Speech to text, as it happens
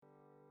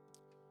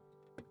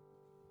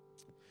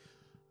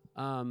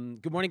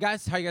Good morning,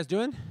 guys. How you guys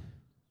doing?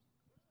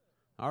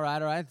 All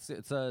right.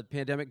 It's a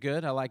pandemic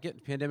good. I like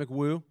it. Pandemic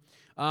woo.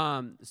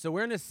 So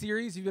we're in a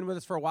series. You've been with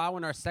us for a while. We're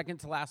in our second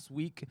to last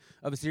week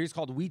of a series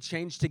called We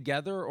Change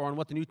Together, or on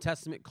what the New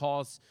Testament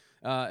calls,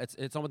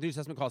 it's on what the New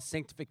Testament calls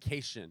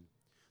sanctification,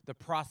 the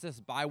process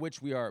by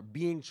which we are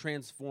being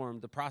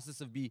transformed, the process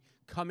of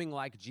becoming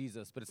like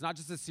Jesus. But it's not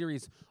just a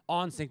series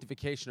on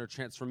sanctification or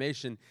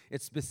transformation.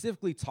 It's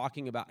specifically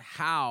talking about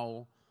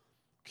how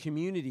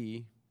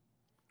community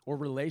or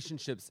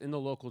relationships in the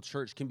local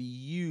church can be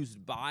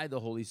used by the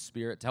Holy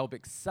Spirit to help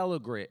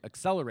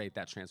accelerate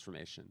that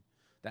transformation,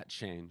 that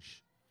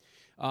change.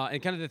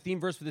 And kind of the theme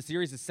verse for the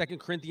series is 2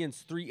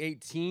 Corinthians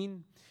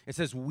 3:18. It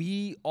says,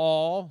 we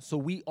all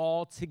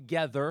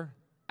together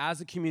as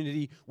a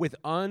community with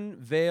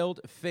unveiled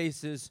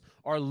faces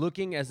are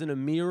looking as in a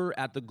mirror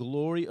at the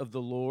glory of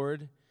the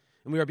Lord,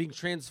 and we are being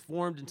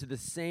transformed into the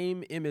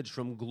same image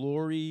from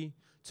glory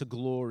to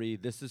glory.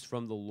 This is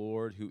from the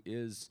Lord who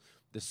is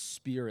the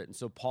Spirit. And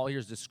so Paul here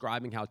is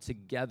describing how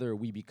together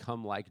we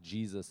become like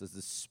Jesus. As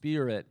the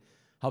Spirit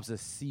helps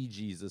us see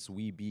Jesus,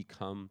 we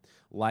become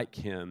like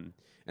him.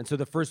 And so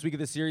the first week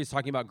of the series,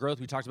 talking about growth,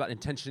 we talked about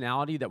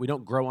intentionality, that we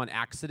don't grow on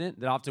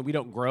accident, that often we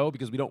don't grow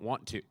because we don't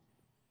want to.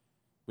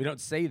 We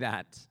don't say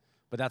that,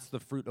 but that's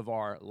the fruit of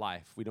our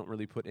life. We don't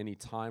really put any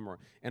time or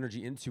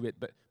energy into it,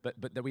 but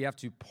that we have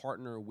to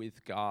partner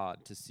with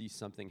God to see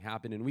something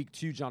happen. In week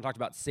 2, John talked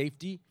about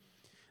safety.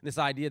 This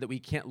idea that we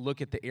can't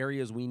look at the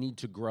areas we need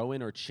to grow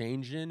in or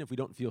change in if we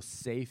don't feel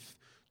safe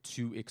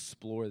to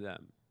explore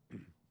them.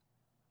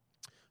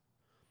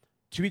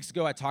 2 weeks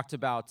ago, I talked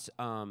about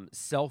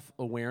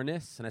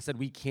self-awareness, and I said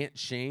we can't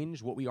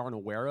change what we aren't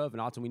aware of,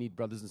 and often we need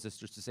brothers and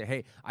sisters to say,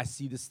 hey, I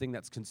see this thing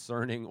that's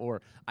concerning,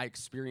 or I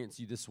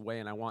experience you this way,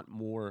 and I want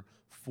more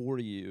for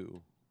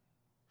you.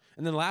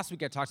 And then last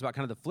week, I talked about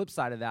kind of the flip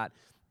side of that.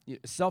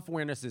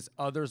 Self-awareness is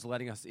others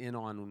letting us in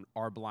on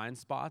our blind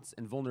spots,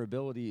 and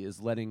vulnerability is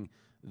letting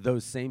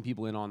those same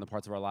people in on the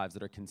parts of our lives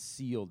that are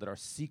concealed, that are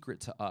secret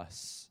to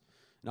us.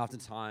 And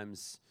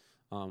oftentimes,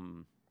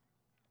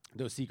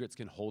 those secrets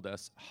can hold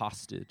us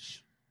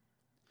hostage.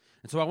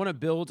 And so I want to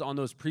build on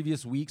those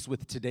previous weeks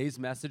with today's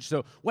message.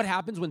 So what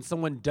happens when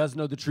someone does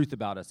know the truth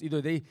about us?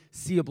 Either they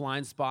see a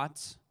blind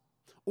spot,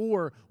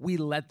 or we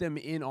let them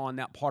in on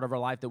that part of our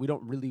life that we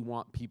don't really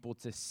want people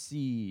to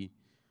see.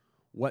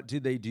 What do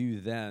they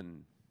do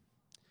then?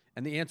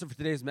 And the answer for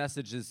today's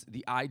message is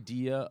the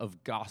idea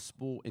of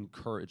gospel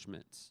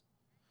encouragement.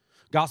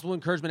 Gospel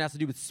encouragement has to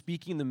do with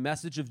speaking the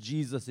message of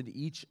Jesus into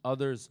each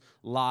other's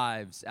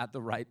lives at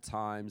the right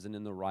times and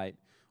in the right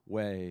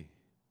way.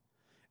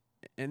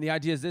 And the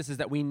idea is this, is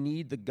that we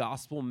need the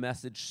gospel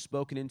message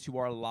spoken into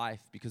our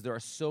life because there are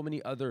so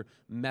many other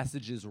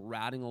messages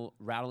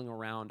rattling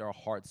around our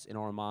hearts and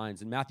our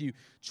minds. In Matthew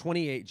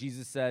 28,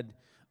 Jesus said,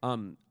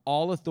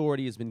 all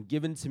authority has been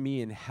given to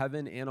me in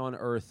heaven and on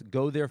earth.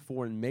 Go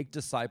therefore and make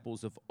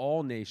disciples of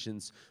all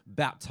nations,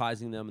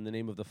 baptizing them in the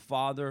name of the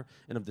Father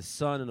and of the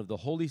Son and of the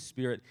Holy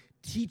Spirit,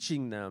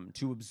 teaching them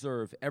to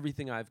observe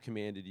everything I have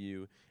commanded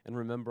you. And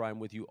remember, I am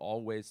with you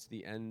always to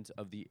the end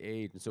of the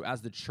age. And so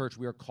as the church,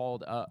 we are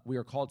called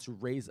to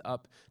raise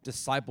up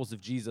disciples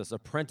of Jesus,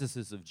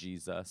 apprentices of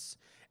Jesus,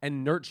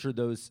 and nurture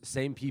those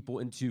same people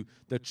into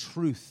the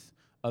truth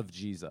of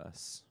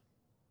Jesus.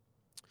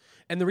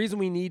 And the reason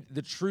we need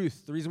the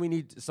truth, the reason we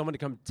need someone to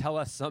come tell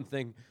us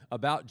something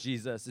about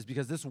Jesus is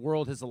because this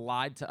world has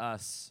lied to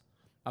us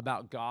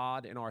about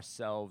God and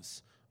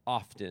ourselves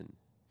often.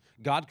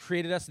 God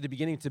created us at the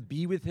beginning to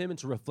be with him and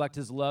to reflect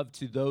his love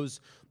to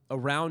those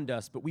around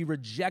us, but we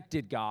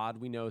rejected God,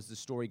 we know as the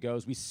story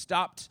goes. We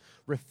stopped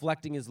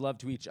reflecting his love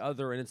to each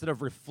other, and instead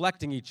of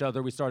reflecting each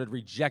other, we started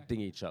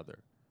rejecting each other.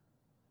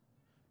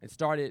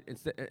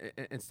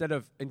 Instead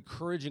of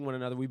encouraging one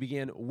another, we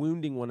began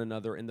wounding one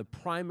another. And the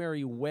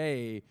primary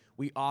way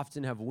we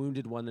often have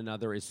wounded one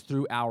another is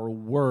through our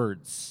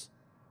words,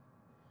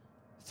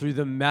 through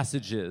the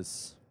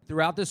messages.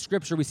 Throughout the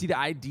scripture, we see the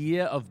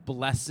idea of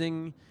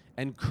blessing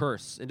and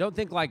curse. And don't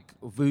think like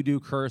voodoo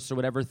curse or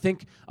whatever.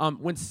 Think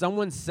when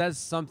someone says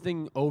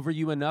something over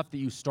you enough that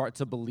you start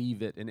to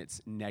believe it and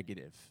it's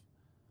negative.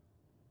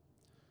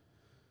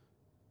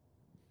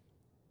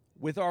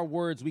 With our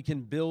words, we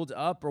can build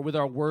up, or with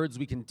our words,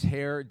 we can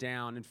tear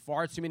down. And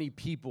far too many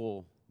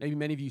people, maybe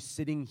many of you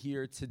sitting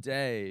here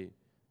today,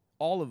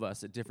 all of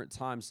us at different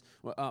times,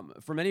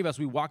 for many of us,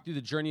 we walk through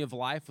the journey of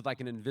life with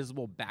like an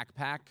invisible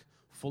backpack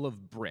full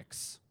of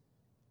bricks.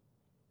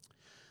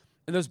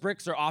 And those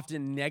bricks are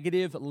often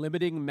negative,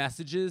 limiting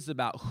messages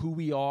about who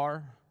we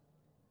are,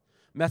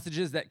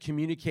 messages that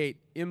communicate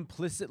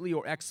implicitly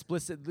or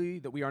explicitly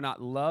that we are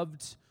not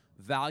loved,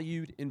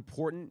 valued,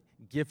 important,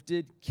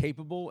 gifted,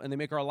 capable, and they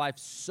make our life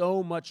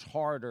so much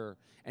harder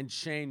and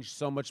change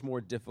so much more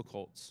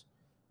difficult.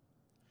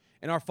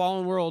 In our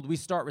fallen world, we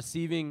start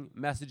receiving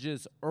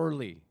messages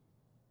early.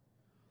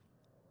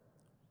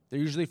 They're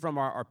usually from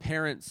our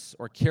parents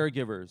or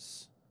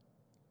caregivers.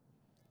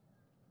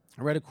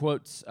 I read a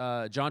quote,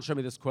 John showed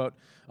me this quote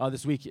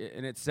this week,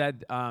 and it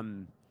said,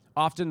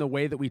 Often the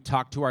way that we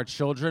talk to our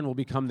children will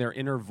become their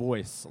inner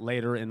voice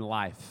later in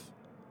life.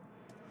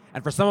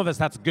 And for some of us,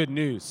 that's good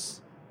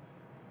news.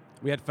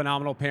 We had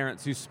phenomenal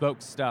parents who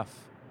spoke stuff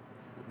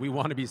we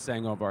want to be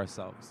saying over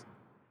ourselves.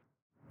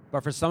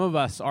 But for some of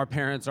us, our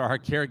parents or our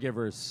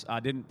caregivers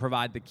didn't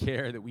provide the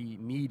care that we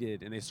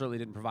needed, and they certainly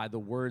didn't provide the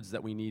words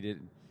that we needed.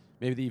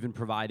 Maybe they even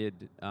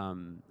provided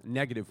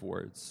negative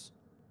words.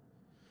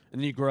 And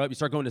then you grow up, you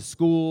start going to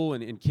school,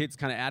 and kids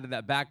kind of add to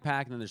that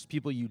backpack, and then there's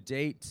people you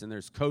date, and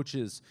there's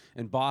coaches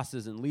and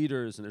bosses and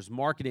leaders, and there's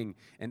marketing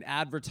and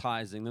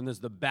advertising. Then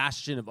there's the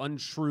bastion of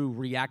untrue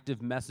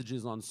reactive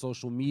messages on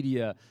social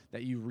media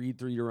that you read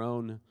through your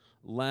own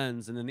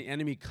lens. And then the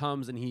enemy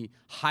comes and he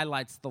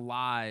highlights the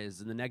lies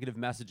and the negative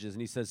messages,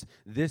 and he says,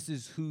 this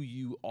is who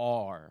you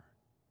are.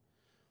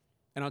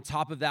 And on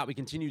top of that, we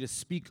continue to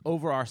speak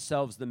over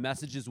ourselves the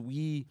messages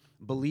we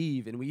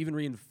believe, and we even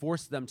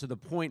reinforce them to the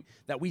point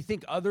that we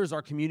think others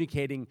are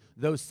communicating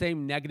those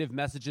same negative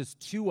messages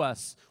to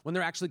us when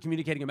they're actually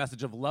communicating a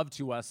message of love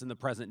to us in the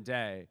present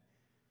day.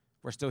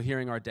 We're still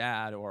hearing our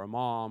dad or our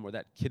mom or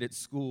that kid at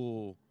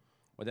school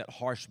or that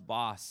harsh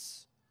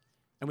boss,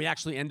 and we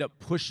actually end up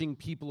pushing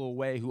people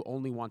away who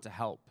only want to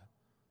help.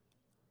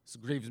 This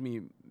grieves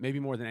me maybe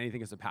more than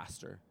anything as a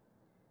pastor.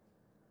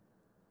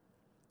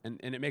 And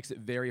it makes it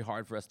very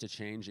hard for us to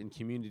change in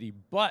community.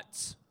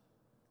 But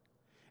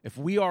if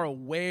we are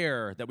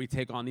aware that we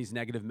take on these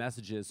negative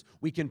messages,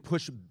 we can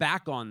push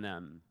back on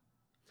them.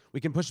 We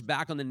can push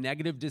back on the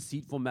negative,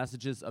 deceitful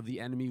messages of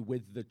the enemy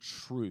with the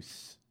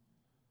truth.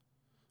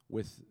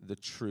 With the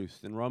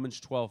truth. In Romans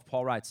 12,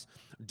 Paul writes,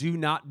 do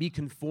not be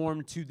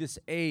conformed to this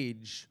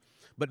age,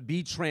 but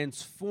be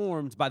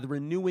transformed by the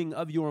renewing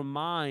of your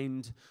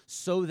mind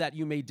so that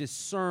you may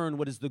discern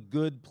what is the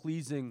good,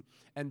 pleasing,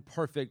 and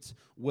perfect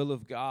will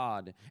of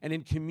God. And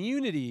in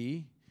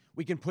community,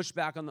 we can push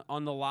back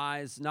on the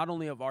lies, not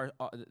only of our,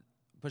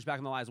 push back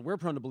on the lies we're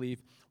prone to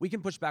believe, we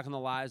can push back on the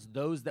lies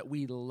those that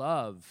we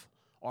love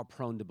are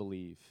prone to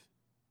believe.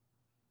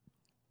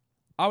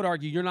 I would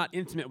argue you're not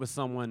intimate with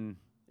someone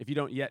if you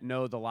don't yet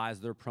know the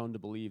lies they're prone to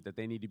believe that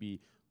they need to be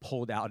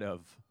pulled out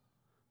of.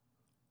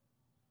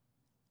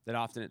 That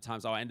often at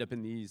times I'll end up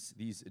in these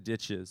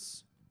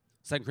ditches.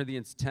 2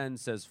 Corinthians 10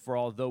 says, for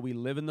although we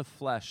live in the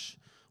flesh,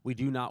 we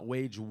do not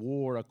wage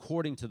war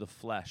according to the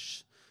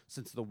flesh,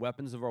 since the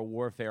weapons of our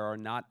warfare are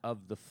not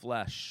of the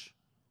flesh,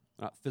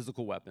 not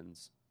physical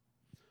weapons,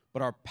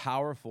 but are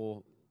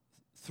powerful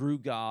through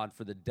God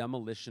for the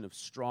demolition of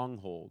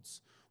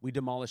strongholds. We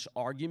demolish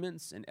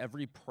arguments and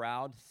every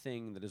proud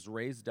thing that is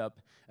raised up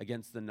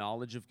against the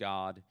knowledge of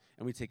God,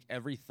 and we take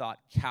every thought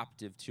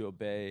captive to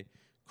obey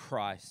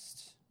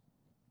Christ.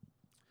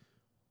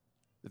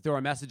 That there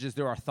are messages,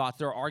 there are thoughts,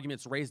 there are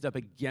arguments raised up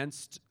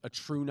against a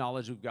true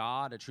knowledge of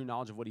God, a true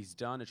knowledge of what he's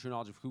done, a true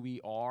knowledge of who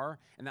we are,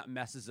 and that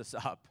messes us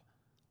up.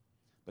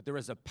 But there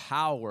is a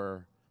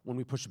power when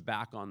we push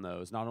back on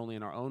those, not only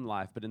in our own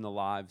life, but in the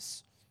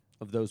lives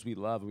of those we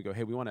love. And we go,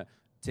 hey, we want to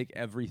take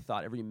every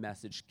thought, every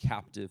message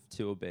captive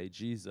to obey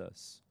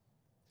Jesus.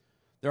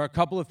 There are a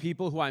couple of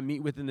people who I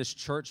meet with in this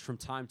church from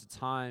time to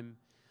time.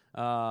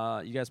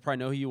 You guys probably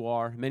know who you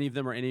are. Many of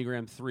them are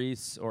Enneagram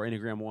 3s or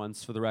Enneagram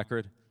 1s for the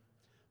record.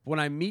 When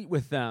I meet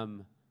with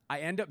them, I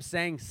end up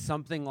saying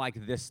something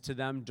like this to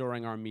them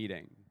during our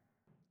meeting.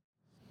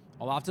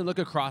 I'll often look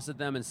across at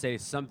them and say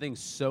something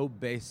so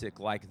basic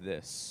like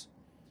this.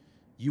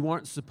 You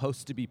aren't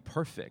supposed to be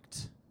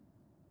perfect.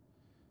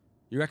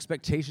 Your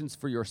expectations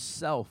for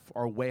yourself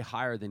are way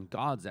higher than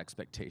God's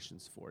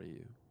expectations for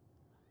you.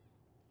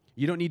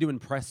 You don't need to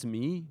impress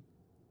me.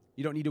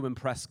 You don't need to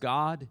impress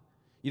God.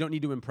 You don't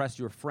need to impress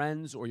your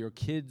friends or your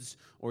kids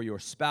or your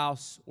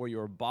spouse or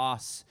your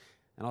boss.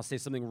 And I'll say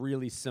something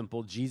really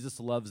simple. Jesus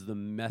loves the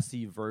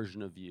messy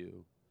version of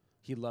you.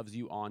 He loves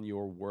you on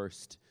your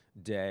worst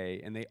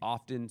day. And they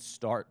often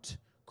start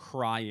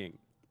crying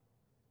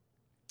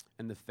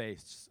in the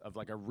face of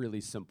like a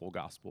really simple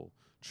gospel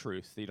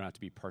truth that you don't have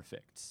to be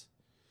perfect.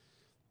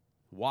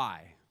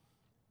 Why?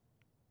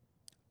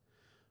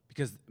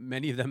 Because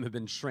many of them have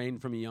been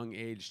trained from a young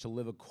age to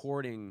live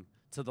according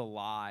to the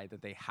lie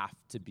that they have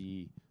to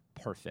be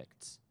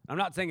perfect. I'm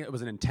not saying it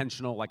was an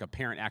intentional, like a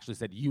parent actually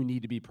said, you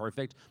need to be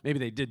perfect. Maybe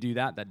they did do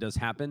that. That does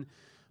happen.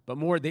 But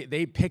more,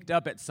 they picked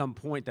up at some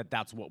point that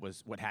that's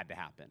what had to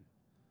happen.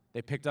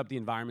 They picked up the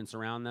environments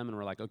around them and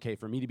were like, okay,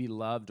 for me to be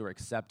loved or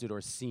accepted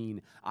or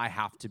seen, I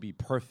have to be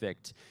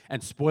perfect.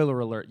 And spoiler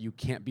alert, you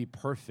can't be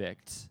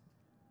perfect.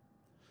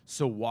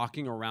 So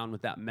walking around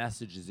with that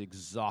message is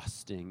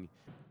exhausting.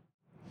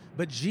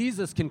 But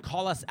Jesus can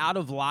call us out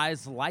of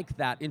lies like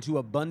that into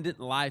abundant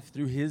life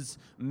through his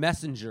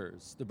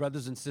messengers, the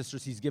brothers and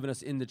sisters he's given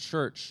us in the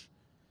church.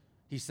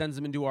 He sends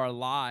them into our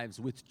lives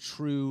with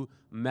true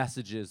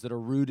messages that are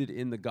rooted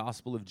in the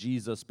gospel of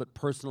Jesus, but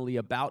personally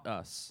about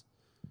us.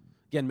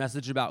 Again,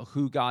 message about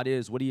who God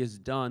is, what he has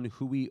done,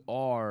 who we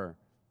are.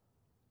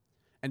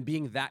 And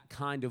being that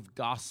kind of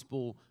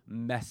gospel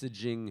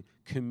messaging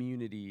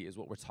community is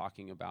what we're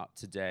talking about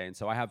today. And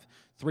so I have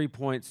 3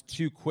 points,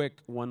 2 quick,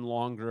 1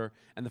 longer.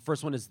 And the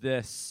first one is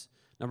this.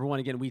 Number one,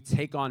 again, we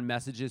take on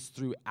messages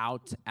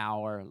throughout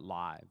our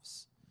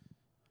lives.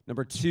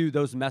 Number two,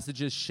 those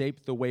messages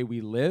shape the way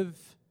we live.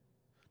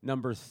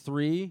 Number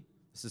three,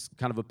 this is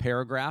kind of a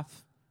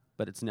paragraph,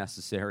 but it's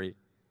necessary.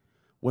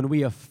 When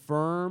we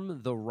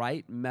affirm the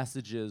right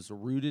messages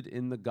rooted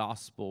in the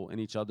gospel in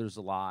each other's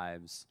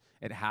lives,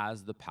 it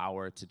has the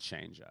power to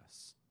change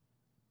us.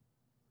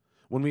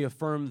 When we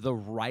affirm the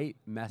right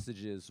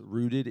messages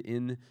rooted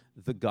in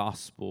the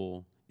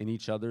gospel in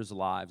each other's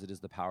lives, it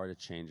has the power to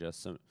change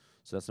us.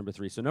 So that's number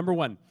three. So number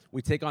one,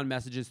 we take on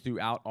messages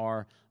throughout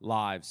our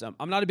lives.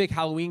 I'm not a big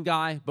Halloween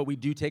guy, but we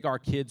do take our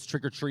kids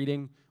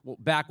trick-or-treating. Well,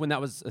 back when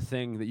that was a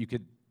thing that you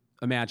could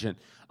imagine.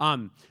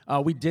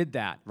 We did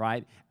that,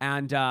 right?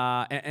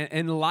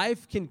 And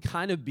life can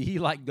kind of be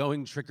like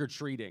going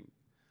trick-or-treating.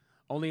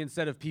 Only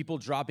instead of people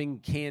dropping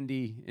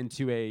candy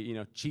into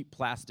a cheap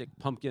plastic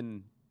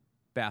pumpkin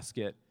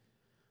basket,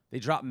 they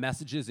drop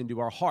messages into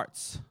our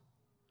hearts.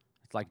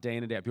 It's like day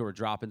in and day out. People are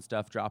dropping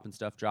stuff.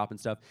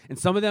 And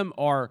some of them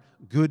are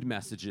good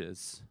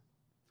messages.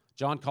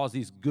 John calls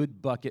these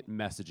good bucket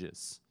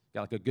messages.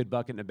 Got like a good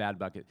bucket and a bad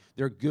bucket.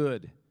 They're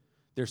good.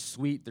 They're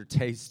sweet. They're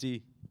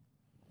tasty.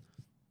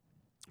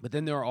 But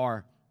then there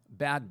are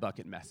bad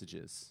bucket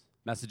messages.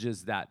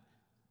 Messages that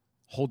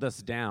hold us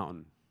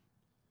down.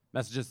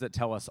 Messages that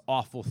tell us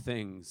awful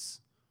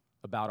things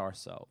about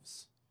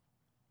ourselves.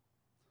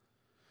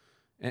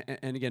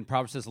 And again,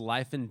 Proverbs says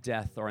life and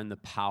death are in the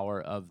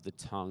power of the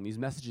tongue. These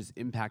messages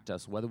impact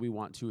us whether we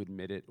want to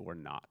admit it or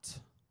not.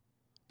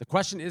 The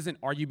question isn't,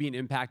 are you being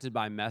impacted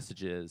by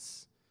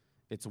messages?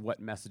 It's what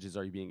messages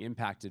are you being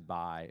impacted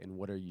by and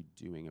what are you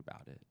doing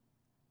about it?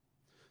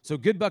 So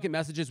good bucket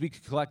messages we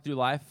could collect through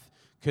life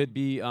could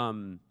be,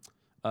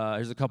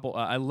 here's a couple.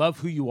 I love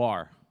who you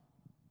are.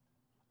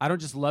 I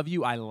don't just love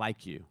you, I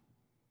like you.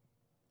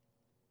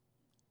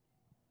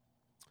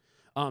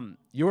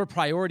 You're a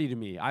priority to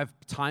me. I have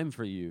time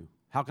for you.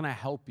 How can I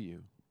help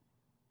you?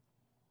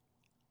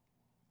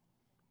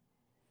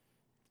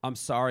 I'm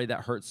sorry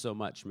that hurts so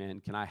much, man.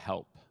 Can I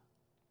help?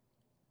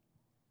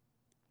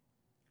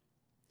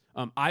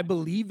 I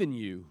believe in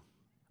you.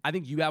 I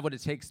think you have what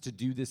it takes to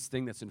do this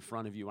thing that's in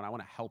front of you, and I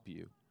want to help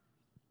you.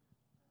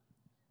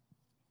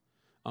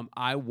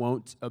 I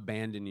won't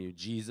abandon you.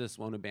 Jesus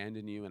won't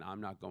abandon you, and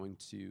I'm not going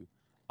to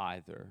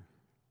either.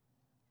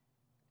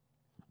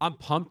 I'm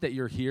pumped that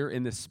you're here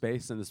in this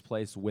space and this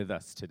place with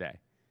us today.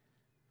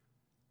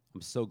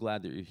 I'm so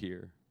glad that you're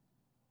here.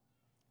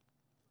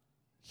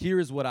 Here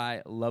is what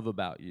I love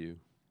about you.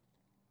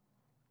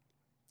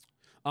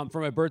 For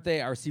my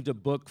birthday, I received a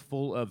book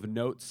full of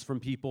notes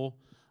from people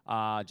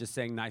just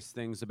saying nice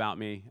things about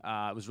me.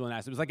 It was really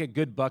nice. It was like a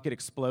good bucket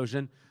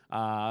explosion.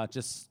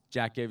 Just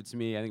Jack gave it to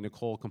me. I think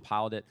Nicole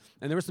compiled it.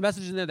 And there were some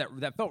messages in there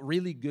that felt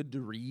really good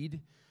to read.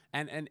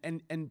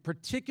 And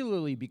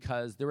particularly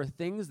because there were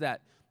things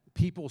that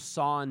people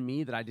saw in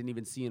me that I didn't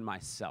even see in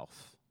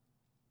myself.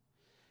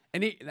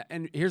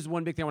 And here's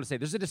one big thing I want to say.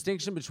 There's a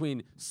distinction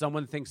between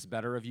someone thinks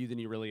better of you than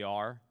you really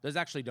are. Those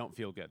actually don't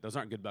feel good. Those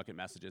aren't good bucket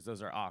messages.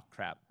 Those are, oh,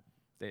 crap.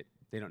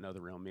 They don't know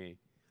the real me.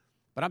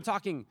 But I'm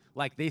talking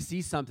like they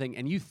see something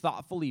and you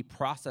thoughtfully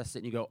process it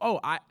and you go, oh,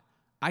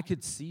 I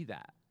could see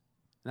that.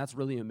 And that's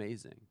really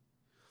amazing.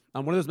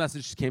 One of those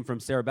messages came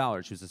from Sarah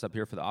Ballard. She was just up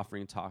here for the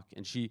offering talk.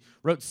 And she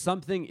wrote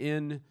something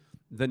in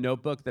the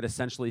notebook that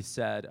essentially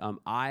said,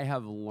 I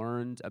have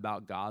learned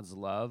about God's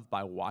love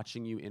by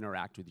watching you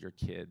interact with your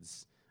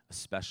kids,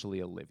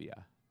 especially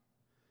Olivia.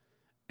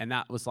 And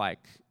that was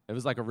like, it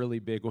was like a really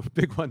big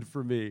one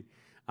for me.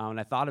 And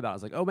I thought about it, I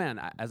was like, oh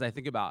man, as I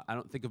think about, I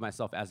don't think of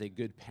myself as a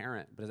good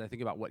parent, but as I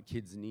think about what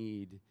kids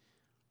need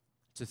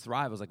to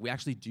thrive, I was like, we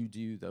actually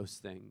do those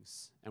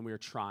things. And we are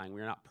trying.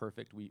 We are not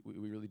perfect. We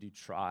really do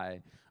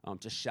try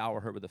to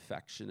shower her with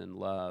affection and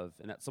love.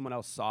 And that someone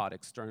else saw it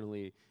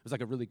externally. It was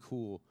like a really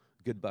cool,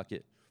 good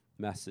bucket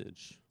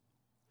message.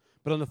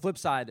 But on the flip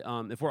side,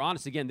 if we're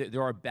honest, again,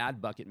 there are bad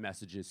bucket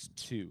messages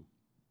too.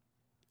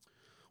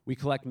 We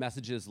collect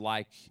messages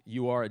like,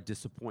 you are a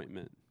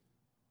disappointment.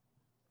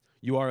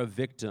 You are a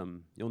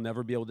victim. You'll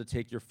never be able to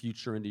take your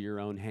future into your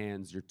own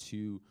hands. You're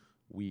too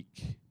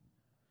weak.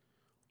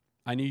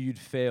 I knew you'd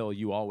fail.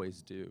 You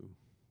always do.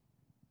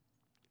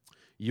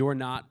 You're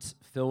not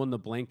fill in the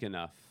blank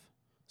enough.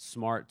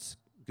 Smart,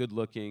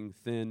 good-looking,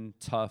 thin,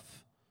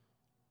 tough,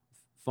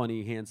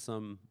 funny,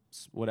 handsome,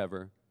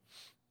 whatever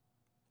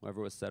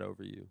was said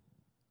over you.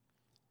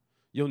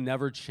 You'll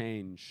never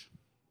change.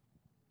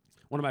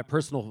 One of my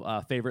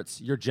personal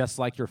favorites, you're just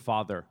like your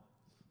father,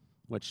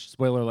 which,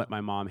 spoiler alert,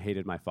 my mom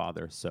hated my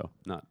father, so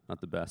not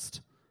the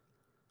best.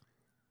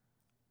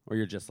 Or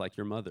you're just like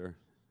your mother,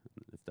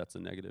 if that's a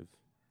negative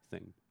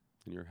thing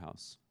in your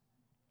house.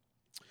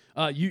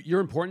 You're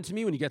important to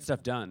me when you get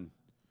stuff done.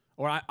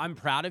 Or I'm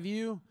proud of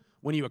you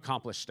when you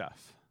accomplish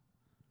stuff.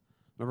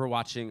 I remember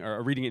watching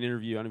or reading an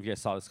interview, I don't know if you guys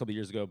saw this a couple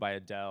years ago, by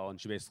Adele, and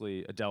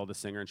Adele, the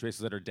singer, and she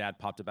basically said her dad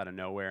popped up out of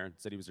nowhere and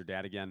said he was her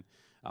dad again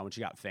when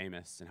she got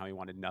famous and how he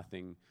wanted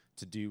nothing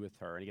to do with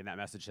her. And again, that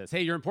message says,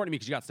 hey, you're important to me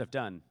because you got stuff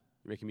done.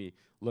 You're making me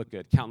look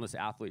good. Countless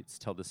athletes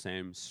tell the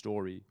same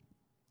story.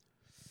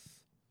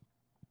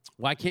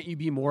 Why can't you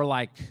be more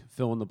like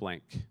fill in the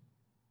blank?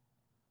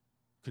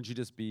 Couldn't you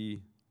just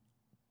be?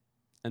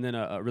 And then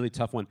a really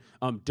tough one.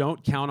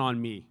 Don't count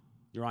on me.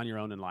 You're on your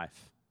own in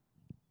life.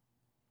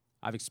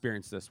 I've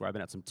experienced this where I've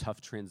been at some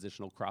tough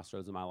transitional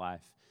crossroads in my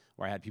life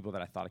where I had people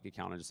that I thought I could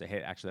count on and just say,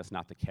 hey, actually, that's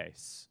not the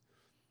case.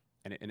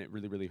 And it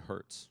really, really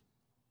hurts.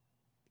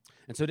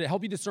 And so to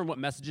help you discern what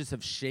messages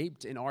have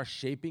shaped and are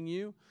shaping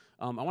you,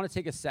 I want to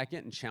take a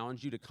second and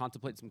challenge you to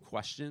contemplate some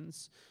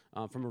questions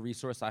from a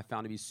resource I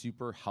found to be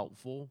super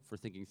helpful for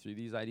thinking through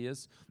these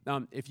ideas.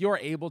 If you're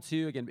able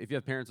to, again, if you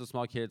have parents with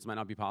small kids, it might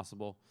not be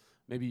possible.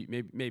 Maybe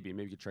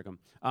you could trick them.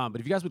 But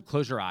if you guys would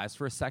close your eyes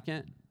for a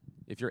second,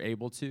 if you're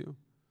able to,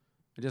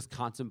 and just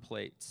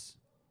contemplate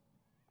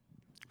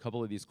a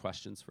couple of these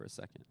questions for a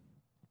second.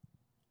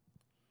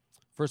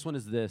 First one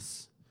is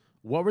this.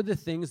 What were the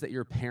things that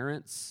your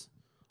parents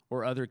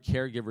or other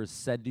caregivers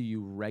said to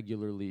you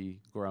regularly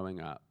growing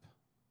up?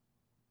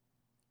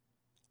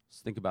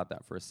 Just think about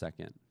that for a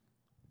second.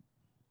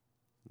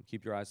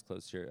 Keep your eyes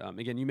closed here.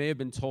 Again, you may have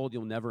been told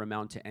you'll never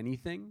amount to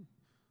anything,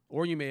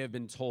 or you may have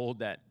been told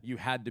that you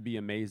had to be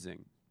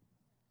amazing.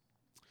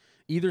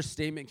 Either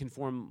statement can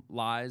form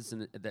lies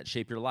that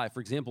shape your life. For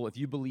example, if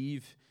you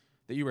believe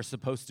that you are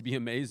supposed to be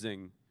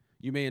amazing,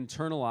 you may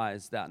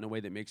internalize that in a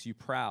way that makes you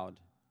proud.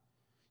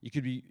 You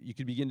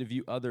could begin to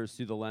view others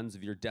through the lens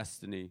of your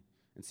destiny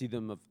and see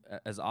them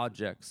as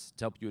objects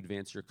to help you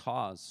advance your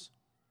cause.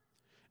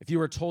 If you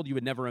were told you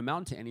would never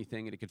amount to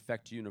anything and it could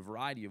affect you in a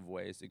variety of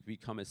ways, it could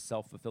become a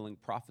self-fulfilling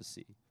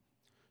prophecy.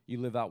 You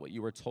live out what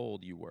you were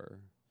told you were.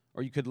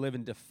 Or you could live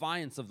in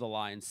defiance of the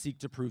lie and seek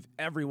to prove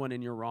everyone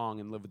in your wrong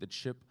and live with a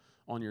chip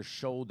on your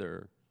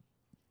shoulder.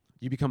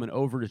 You become an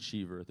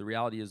overachiever. The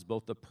reality is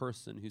both the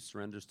person who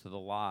surrenders to the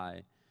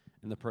lie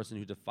and the person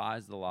who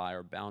defies the lie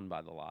are bound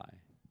by the lie.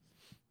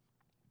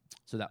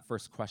 So that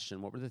first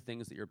question, what were the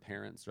things that your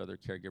parents or other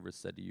caregivers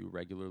said to you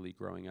regularly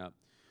growing up?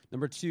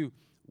 Number two,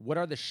 what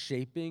are the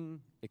shaping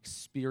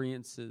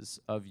experiences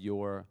of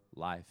your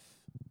life?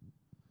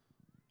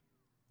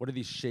 What are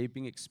these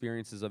shaping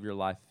experiences of your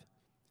life?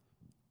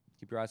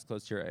 Keep your eyes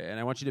closed here. And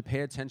I want you to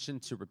pay attention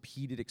to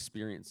repeated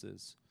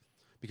experiences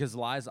because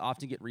lies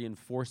often get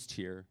reinforced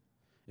here.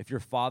 If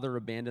your father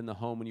abandoned the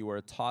home when you were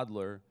a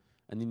toddler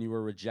and then you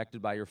were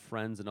rejected by your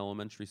friends in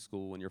elementary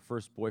school and your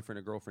first boyfriend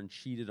or girlfriend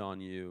cheated on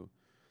you,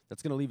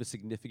 that's going to leave a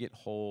significant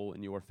hole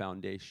in your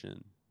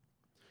foundation.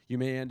 You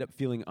may end up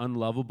feeling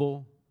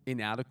unlovable,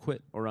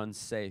 inadequate, or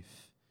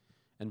unsafe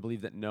and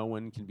believe that no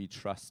one can be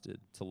trusted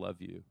to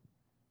love you.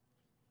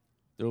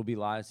 There will be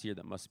lies here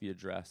that must be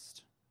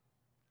addressed.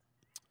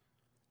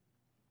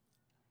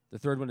 The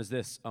third one is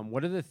this.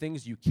 What are the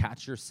things you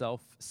catch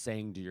yourself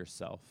saying to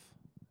yourself?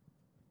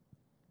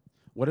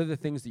 What are the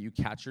things that you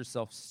catch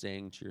yourself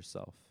saying to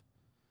yourself?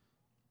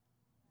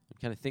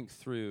 Kind of think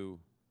through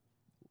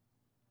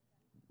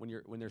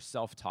when there's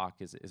self-talk,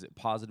 is it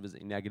positive, is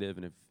it negative?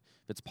 And if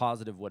it's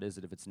positive, what is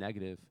it? If it's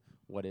negative,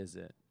 what is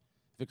it?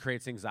 If it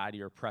creates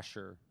anxiety or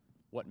pressure,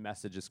 what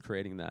message is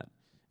creating that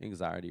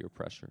anxiety or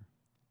pressure?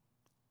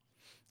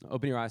 Now,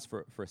 open your eyes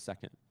for a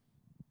second.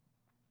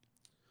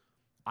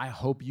 I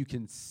hope you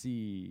can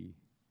see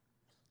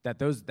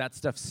that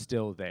stuff's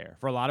still there.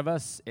 For a lot of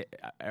us,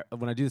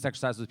 when I do this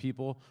exercise with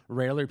people,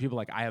 rarely are people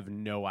like, I have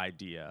no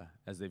idea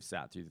as they've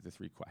sat through the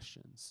three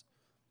questions.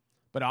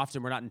 But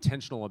often we're not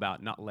intentional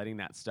about not letting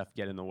that stuff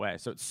get in the way.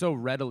 So it's so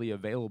readily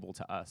available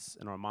to us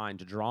in our mind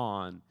to draw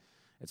on.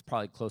 It's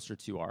probably closer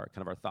to our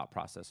kind of our thought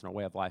process and our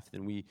way of life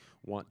than we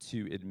want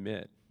to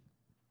admit.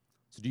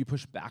 So do you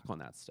push back on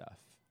that stuff?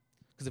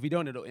 Because if we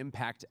don't, it'll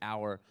impact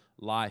our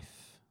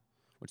life,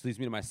 which leads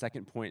me to my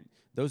second point.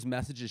 Those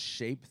messages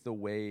shape the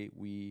way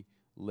we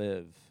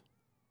live.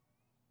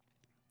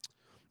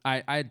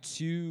 I had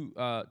two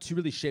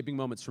really shaping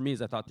moments for me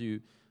as I thought through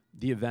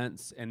the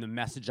events and the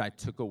message I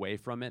took away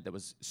from it that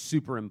was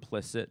super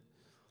implicit,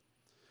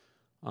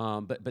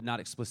 but not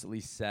explicitly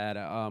said.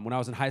 When I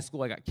was in high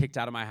school, I got kicked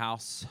out of my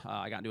house.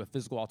 I got into a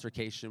physical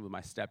altercation with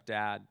my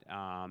stepdad,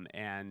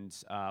 and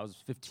I was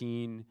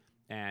 15,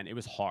 and it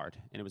was hard,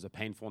 and it was a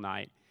painful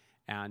night.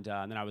 And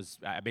then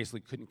I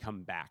basically couldn't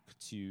come back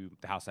to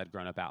the house I'd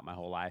grown up at my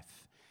whole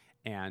life.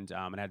 And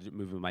I had to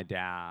move with my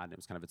dad. It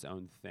was kind of its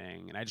own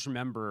thing. And I just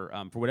remember,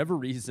 for whatever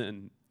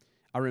reason,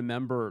 I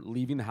remember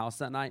leaving the house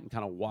that night and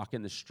kind of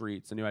walking the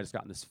streets. I knew I just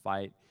got in this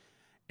fight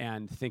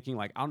and thinking,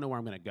 like, I don't know where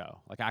I'm going to go.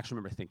 Like, I actually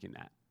remember thinking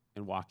that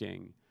and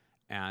walking.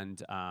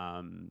 And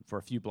for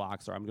a few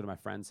blocks, or I'm going to my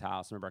friend's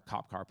house. I remember a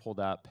cop car pulled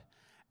up,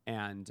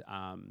 and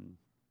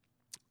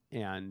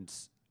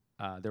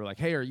they were like,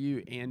 hey, are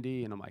you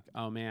Andy? And I'm like,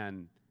 oh,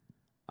 man,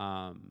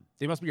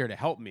 they must be here to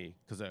help me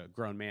because a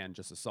grown man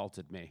just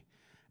assaulted me.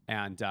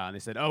 And they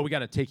said, oh, we got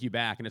to take you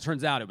back. And it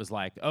turns out it was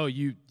like, oh,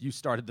 you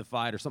started the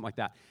fight or something like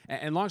that.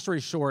 And long story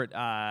short,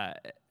 I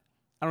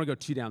don't want to go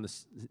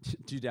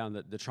too down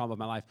the trauma of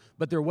my life.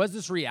 But there was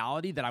this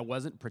reality that I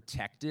wasn't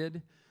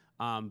protected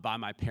by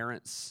my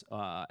parents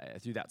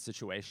through that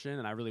situation.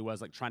 And I really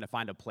was like trying to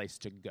find a place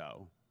to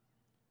go.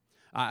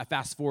 I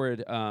fast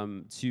forward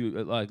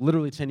to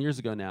literally 10 years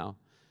ago now.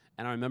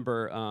 And I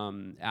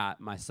remember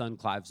at my son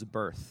Clive's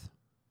birth.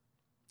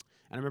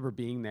 And I remember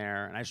being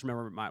there, and I just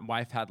remember my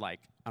wife had like,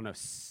 I don't know,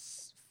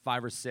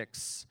 5 or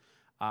 6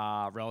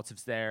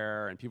 relatives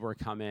there, and people were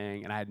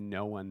coming, and I had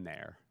no one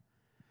there.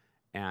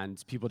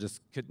 And people just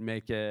couldn't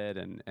make it,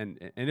 and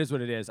it is what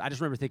it is. I just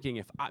remember thinking,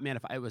 if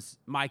it was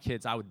my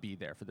kids, I would be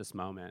there for this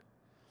moment.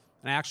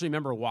 And I actually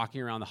remember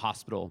walking around the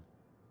hospital,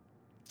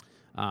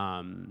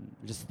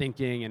 just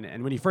thinking,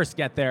 and when you first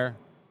get there,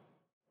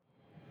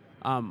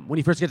 when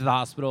you first get to the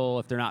hospital,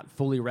 if they're not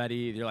fully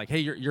ready, they're like, hey,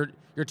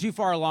 you're too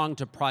far along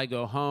to probably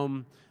go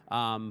home,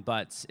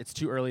 but it's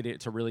too early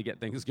to really get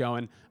things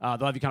going. They'll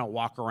have you kind of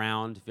walk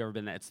around. If you've ever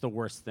been there, it's the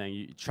worst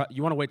thing.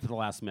 You want to wait to the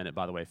last minute,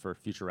 by the way, for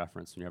future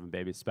reference when you're having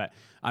babies. But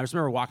I just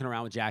remember walking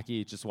around with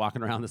Jackie, just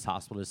walking around this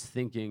hospital, just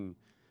thinking,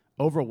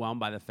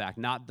 overwhelmed by the fact,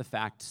 not the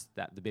fact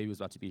that the baby was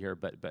about to be here,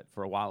 but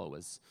for a while it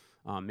was,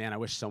 man, I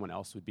wish someone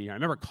else would be here. I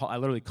remember I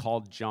literally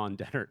called John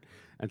Dennert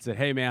and said,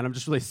 hey, man, I'm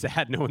just really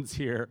sad no one's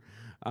here.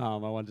 I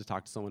wanted to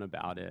talk to someone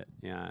about it.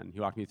 And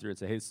he walked me through and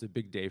said, hey, this is a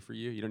big day for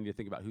you. You don't need to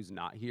think about who's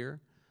not here.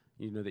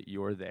 You know that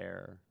you're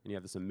there. And you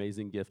have this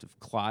amazing gift of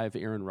Clive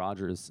Aaron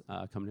Rogers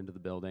coming into the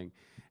building.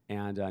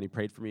 And he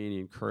prayed for me and he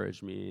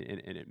encouraged me,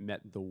 and it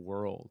meant the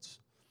world.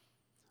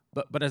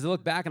 But as I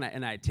look back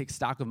and I take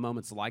stock of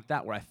moments like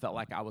that where I felt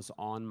like I was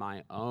on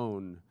my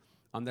own,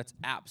 that's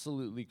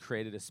absolutely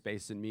created a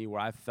space in me where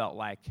I felt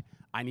like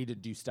I need to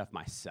do stuff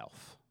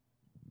myself.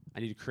 I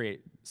need to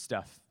create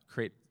stuff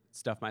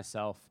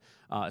myself.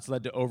 It's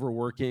led to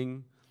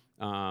overworking.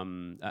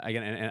 Again,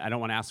 and I don't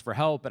want to ask for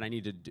help, and I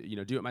need to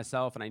do it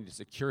myself, and I need to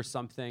secure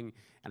something,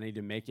 and I need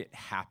to make it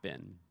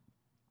happen.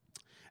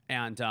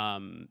 And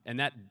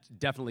that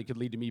definitely could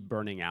lead to me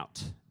burning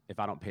out if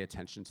I don't pay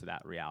attention to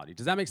that reality.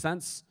 Does that make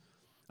sense?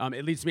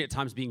 It leads to me at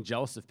times being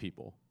jealous of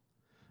people.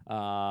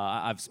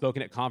 I've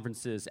spoken at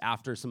conferences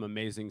after some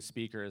amazing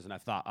speakers, and I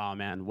thought, oh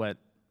man, what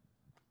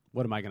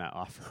am I going to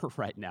offer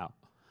right now?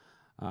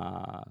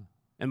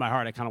 In my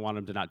heart, I kind of want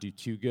them to not do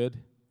too good.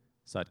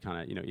 So I'd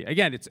kind of,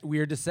 again, it's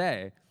weird to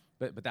say,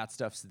 but that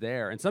stuff's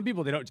there. And some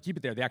people, they don't keep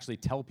it there. They actually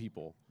tell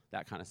people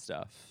that kind of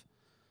stuff.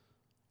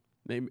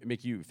 They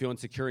make you feel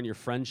insecure in your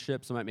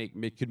friendships. Some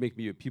could make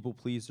me a people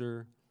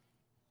pleaser.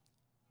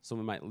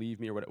 Someone might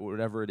leave me or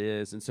whatever it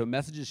is. And so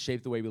messages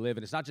shape the way we live.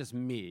 And it's not just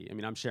me. I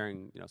mean, I'm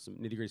sharing some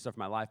nitty-gritty stuff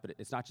from my life, but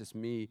it's not just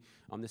me.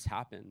 This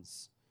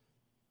happens.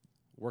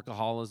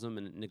 Workaholism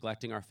and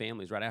neglecting our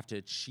families, right? I have to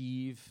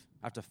achieve.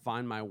 I have to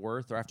find my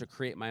worth, or I have to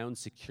create my own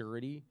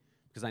security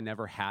because I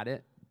never had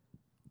it.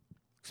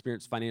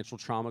 Experienced financial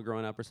trauma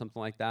growing up or something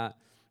like that.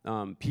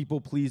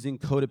 People-pleasing,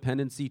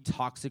 codependency,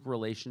 toxic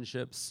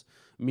relationships,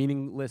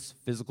 meaningless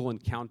physical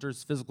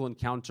encounters. Physical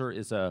encounter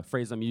is a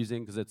phrase I'm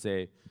using because it's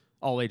a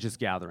all-ages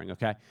gathering,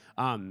 okay?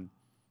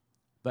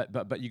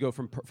 But you go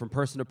from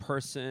person to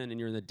person, and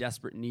you're in the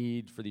desperate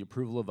need for the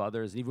approval of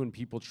others. And even when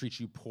people treat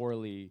you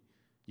poorly,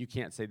 you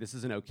can't say, this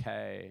isn't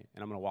okay,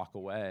 and I'm going to walk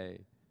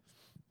away.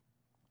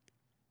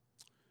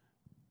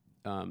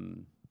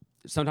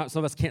 Sometimes some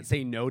of us can't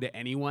say no to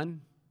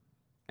anyone,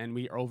 and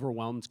we are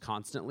overwhelmed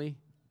constantly.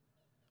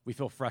 We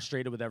feel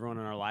frustrated with everyone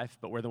in our life,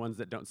 but we're the ones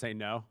that don't say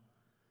no.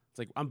 It's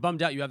like, I'm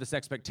bummed out you have this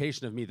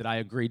expectation of me that I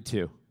agreed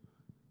to.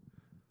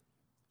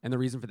 And the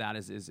reason for that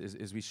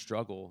is we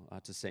struggle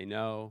to say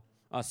no.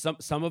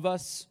 Some of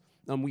us,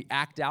 we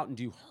act out and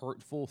do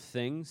hurtful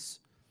things.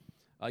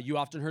 You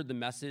often heard the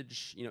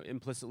message,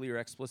 implicitly or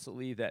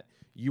explicitly, that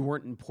you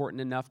weren't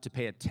important enough to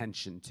pay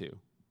attention to.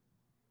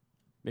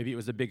 Maybe it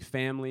was a big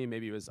family.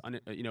 Maybe it was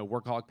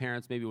workaholic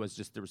parents. Maybe it was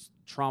just there was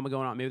trauma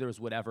going on. Maybe there was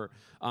whatever.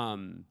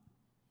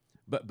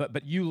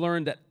 But you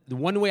learned that the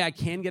one way I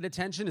can get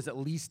attention is at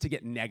least to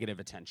get negative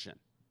attention.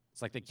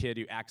 It's like the kid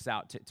who acts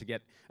out to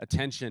get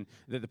attention.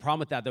 The problem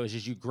with that, though, is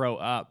as you grow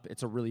up,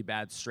 it's a really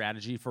bad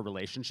strategy for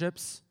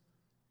relationships.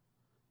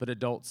 But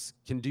adults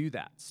can do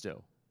that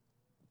still.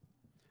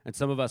 And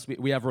some of us,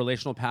 we have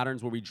relational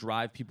patterns where we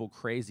drive people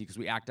crazy because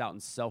we act out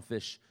in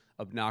selfish,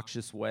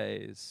 obnoxious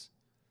ways.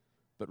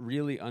 But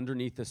really,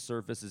 underneath the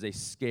surface is a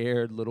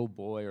scared little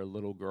boy or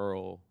little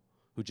girl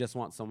who just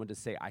wants someone to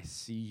say, I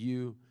see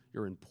you,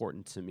 you're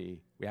important to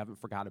me. We haven't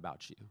forgot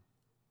about you.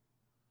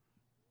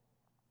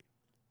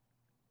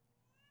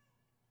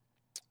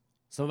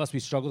 Some of us, we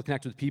struggle to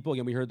connect with people.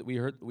 Again, we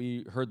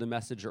heard the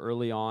message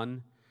early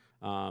on.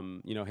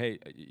 Hey,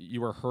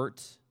 you were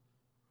hurt.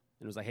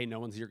 And it was like, hey, no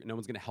one's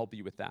going to help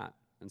you with that.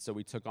 And so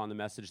we took on the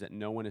message that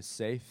no one is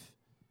safe.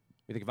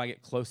 We think if I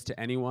get close to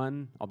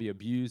anyone, I'll be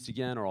abused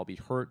again or I'll be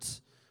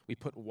hurt. We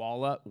put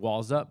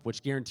walls up,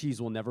 which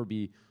guarantees we'll never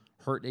be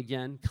hurt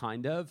again,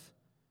 kind of.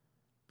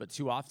 But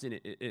too often,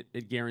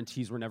 it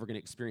guarantees we're never going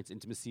to experience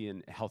intimacy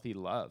and healthy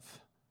love.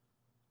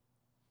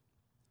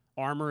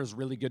 Armor is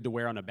really good to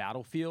wear on a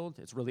battlefield.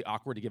 It's really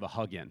awkward to give a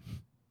hug in.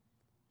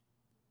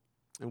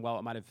 And while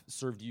it might have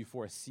served you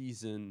for a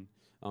season,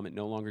 it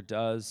no longer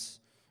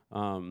does.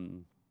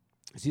 You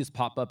see this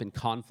pop up in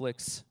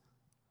conflicts.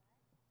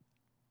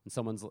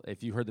 And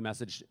if you heard the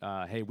message,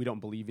 hey, we don't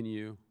believe in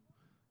you.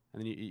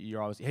 And then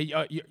you're always, hey,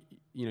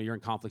 you're in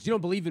conflicts. You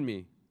don't believe in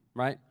me,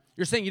 right?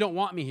 You're saying you don't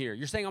want me here.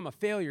 You're saying I'm a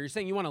failure. You're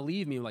saying you want to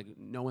leave me. Like,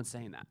 no one's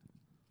saying that.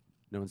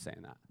 No one's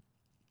saying that.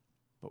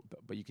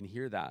 But you can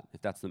hear that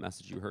if that's the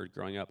message you heard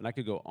growing up. And I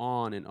could go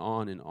on and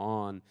on and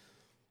on.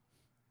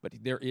 But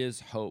there is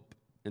hope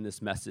in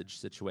this message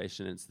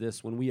situation. It's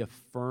this: when we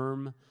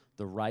affirm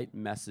the right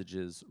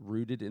messages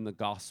rooted in the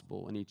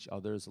gospel in each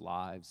other's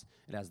lives,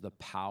 it has the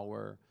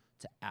power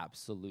to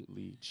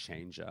absolutely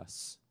change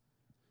us.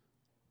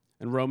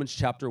 In Romans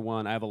chapter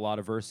 1, I have a lot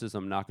of verses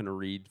I'm not going to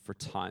read for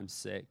time's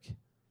sake.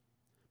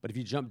 But if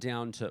you jump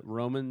down to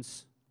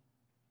Romans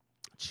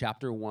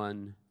chapter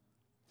 1,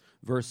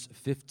 verse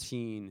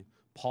 15,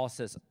 Paul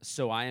says,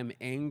 "So I am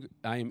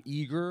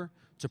eager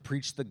to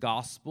preach the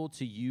gospel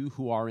to you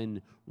who are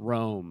in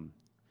Rome."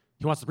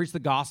 He wants to preach the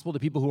gospel to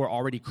people who are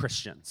already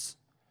Christians.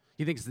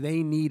 He thinks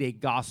they need a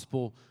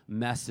gospel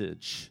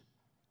message.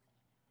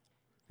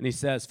 And he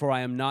says, "For I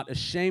am not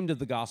ashamed of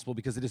the gospel,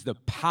 because it is the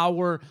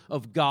power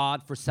of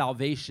God for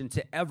salvation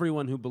to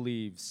everyone who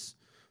believes,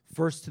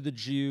 first to the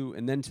Jew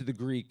and then to the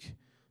Greek.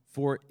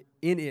 For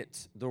in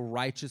it the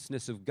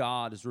righteousness of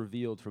God is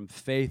revealed from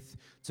faith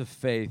to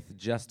faith,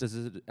 just as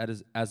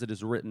it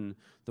is written,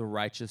 the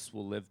righteous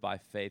will live by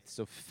faith."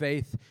 So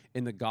faith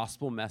in the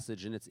gospel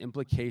message and its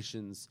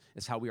implications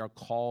is how we are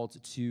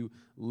called to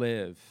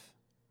live.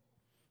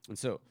 And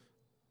so,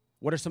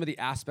 what are some of the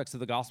aspects of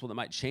the gospel that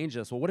might change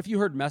us? Well, what if you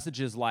heard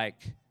messages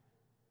like,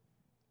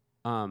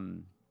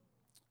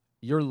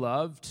 you're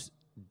loved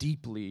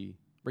deeply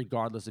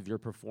regardless of your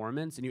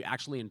performance, and you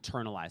actually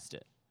internalized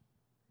it?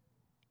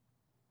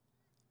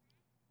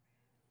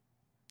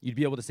 You'd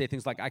be able to say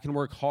things like, I can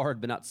work hard,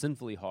 but not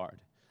sinfully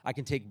hard. I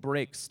can take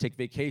breaks, take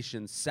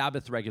vacations,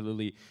 Sabbath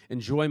regularly,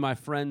 enjoy my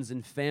friends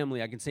and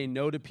family. I can say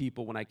no to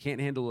people when I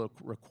can't handle a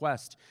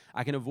request.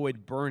 I can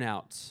avoid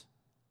burnout.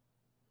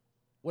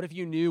 What if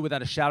you knew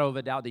without a shadow of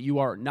a doubt that you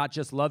are not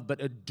just loved, but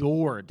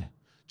adored,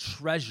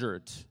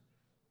 treasured?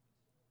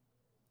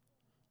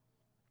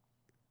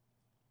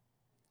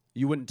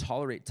 You wouldn't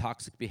tolerate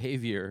toxic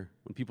behavior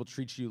when people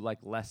treat you like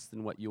less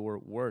than what you're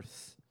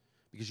worth,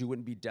 because you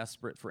wouldn't be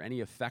desperate for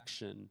any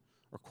affection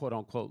or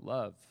quote-unquote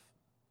love.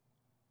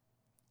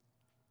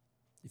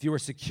 If you were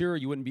secure,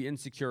 you wouldn't be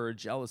insecure or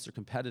jealous or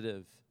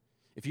competitive.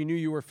 If you knew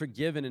you were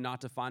forgiven and not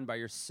defined by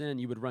your sin,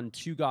 you would run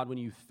to God when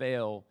you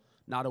fail,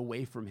 not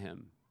away from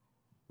him,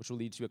 which will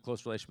lead to a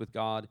close relationship with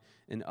God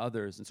and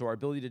others. And so our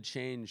ability to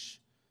change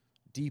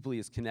deeply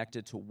is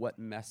connected to what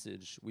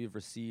message we have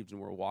received and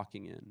we're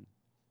walking in.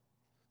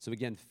 So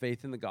again,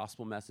 faith in the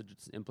gospel message,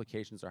 its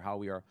implications are how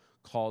we are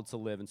called to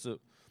live. And so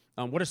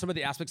what are some of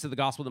the aspects of the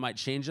gospel that might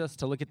change us?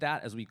 To look at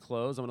that as we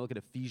close, I want to look at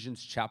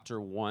Ephesians chapter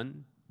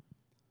 1,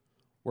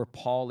 where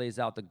Paul lays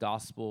out the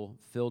gospel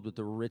filled with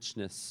the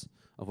richness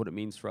of what it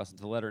means for us in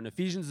the letter. And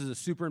Ephesians is a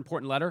super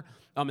important letter.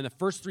 In the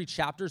first 3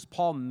 chapters,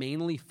 Paul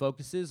mainly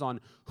focuses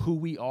on who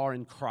we are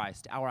in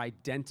Christ, our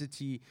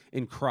identity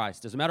in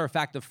Christ. As a matter of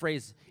fact, the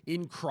phrase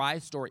 "in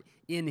Christ" or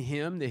 "in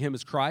him," the him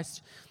is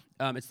Christ,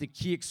 it's the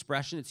key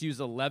expression. It's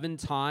used 11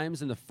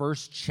 times in the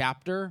first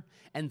chapter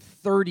and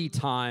 30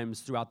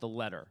 times throughout the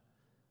letter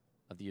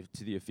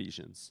to the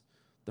Ephesians.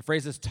 The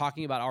phrase is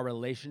talking about our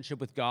relationship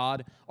with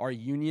God, our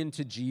union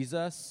to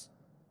Jesus,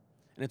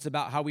 and it's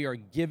about how we are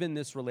given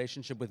this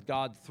relationship with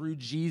God through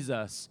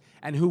Jesus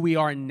and who we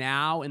are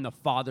now in the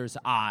Father's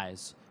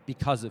eyes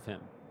because of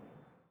him.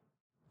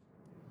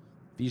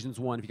 Ephesians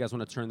 1, if you guys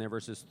want to turn there,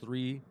 verses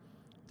 3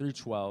 through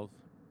 12.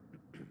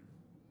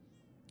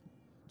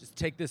 Just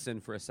take this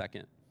in for a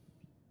second.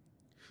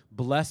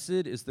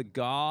 "Blessed is the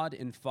God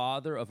and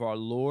Father of our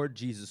Lord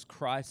Jesus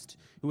Christ,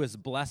 who has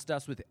blessed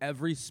us with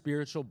every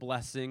spiritual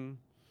blessing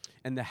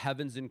in the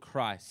heavens in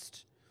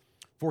Christ.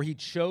 For he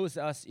chose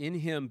us in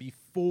him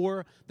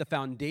before the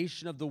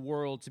foundation of the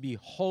world to be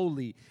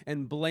holy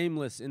and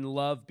blameless in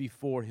love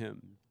before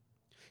him.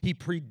 He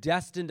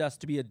predestined us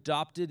to be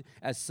adopted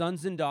as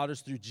sons and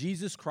daughters through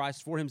Jesus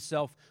Christ for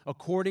himself,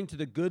 according to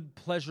the good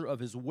pleasure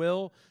of his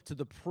will, to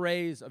the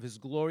praise of his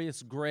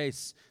glorious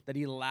grace that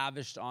he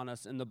lavished on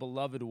us in the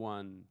Beloved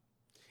One.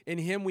 In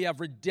him we have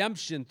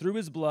redemption through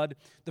his blood,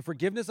 the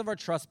forgiveness of our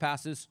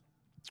trespasses,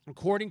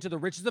 according to the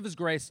riches of his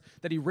grace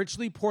that he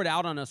richly poured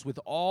out on us with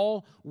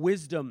all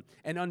wisdom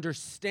and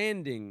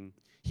understanding.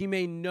 He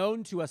made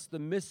known to us the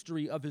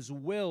mystery of his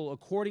will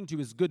according to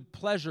his good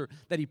pleasure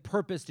that he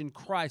purposed in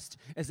Christ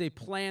as a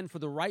plan for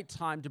the right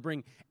time to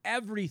bring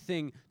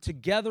everything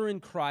together in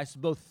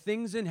Christ, both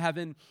things in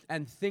heaven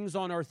and things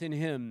on earth in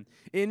him.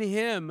 In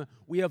him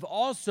we have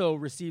also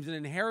received an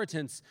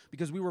inheritance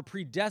because we were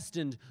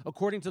predestined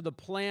according to the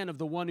plan of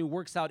the one who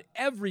works out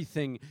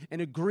everything in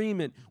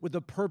agreement with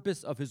the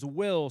purpose of his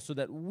will, so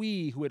that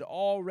we who had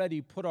already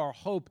put our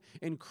hope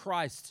in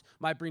Christ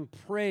might bring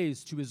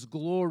praise to his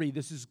glory."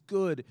 This is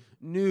good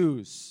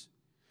news.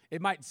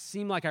 It might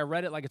seem like I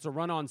read it like it's a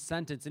run-on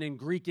sentence, and in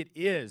Greek it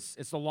is.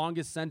 It's the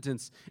longest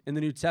sentence in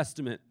the New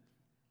Testament.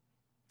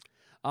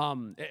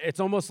 It's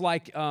almost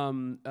like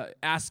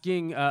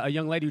asking a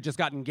young lady who just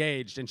got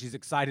engaged and she's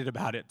excited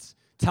about it.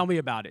 Tell me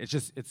about it.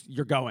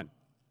 You're going.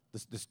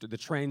 The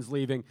train's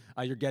leaving.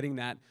 You're getting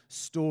that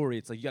story.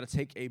 It's like you got to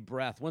take a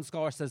breath. One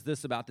scholar says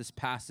this about this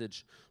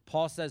passage.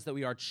 Paul says that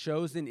we are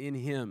chosen in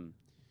him.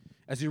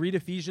 As you read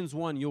Ephesians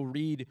 1, you'll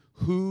read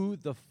who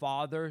the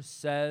Father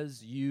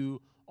says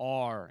you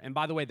are. And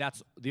by the way,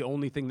 that's the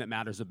only thing that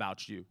matters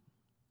about you,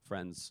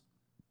 friends.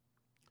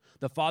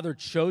 The Father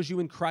chose you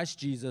in Christ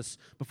Jesus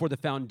before the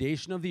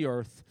foundation of the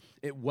earth.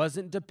 It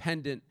wasn't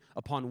dependent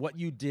upon what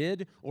you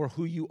did or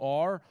who you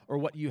are or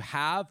what you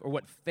have or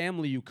what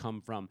family you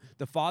come from.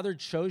 The Father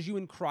chose you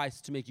in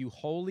Christ to make you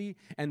holy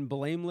and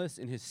blameless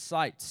in his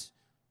sight.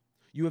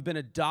 You have been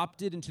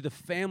adopted into the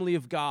family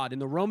of God. In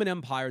the Roman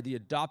Empire, the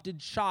adopted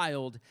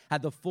child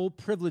had the full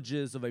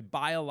privileges of a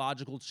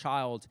biological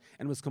child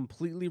and was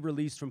completely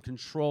released from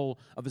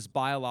control of his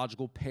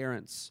biological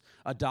parents.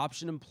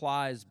 Adoption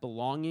implies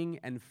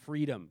belonging and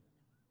freedom.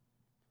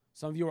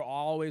 Some of you are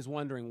always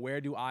wondering, where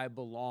do I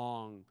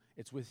belong?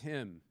 It's with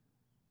him.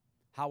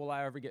 How will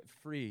I ever get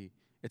free?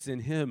 It's in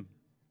him.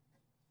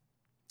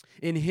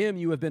 In him,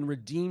 you have been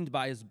redeemed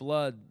by his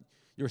blood.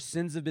 Your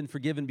sins have been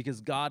forgiven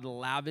because God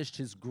lavished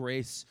his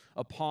grace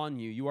upon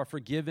you. You are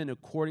forgiven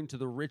according to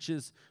the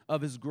riches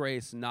of his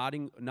grace, not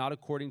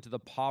according to the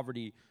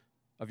poverty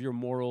of your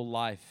moral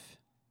life.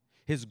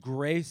 His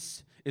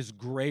grace is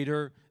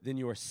greater than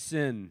your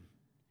sin.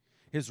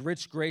 His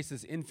rich grace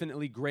is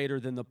infinitely greater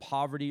than the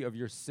poverty of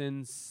your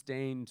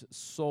sin-stained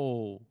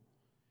soul.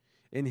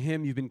 In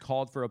him, you've been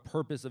called for a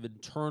purpose of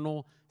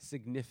eternal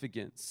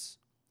significance.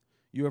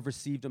 You have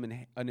received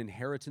an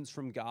inheritance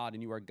from God,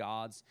 and you are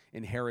God's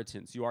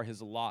inheritance. You are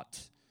his lot.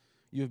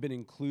 You have been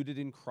included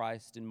in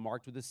Christ and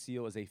marked with a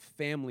seal as a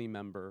family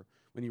member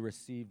when you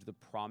received the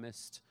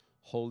promised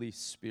Holy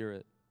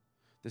Spirit.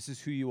 This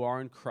is who you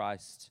are in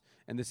Christ,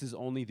 and this is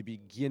only the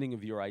beginning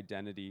of your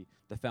identity,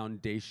 the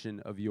foundation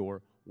of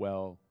your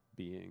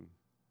well-being.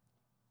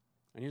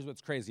 And here's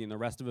what's crazy. In the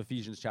rest of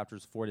Ephesians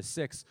chapters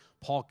 4-6,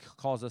 Paul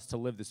calls us to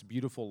live this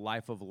beautiful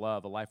life of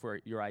love, a life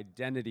where your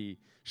identity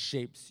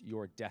shapes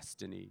your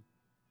destiny,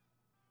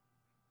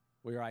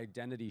 where your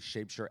identity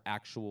shapes your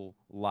actual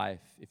life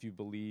if you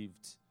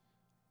believed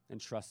and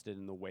trusted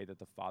in the way that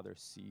the Father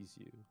sees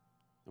you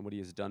and what he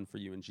has done for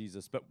you in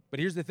Jesus. But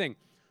here's the thing.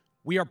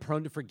 We are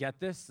prone to forget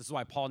this. This is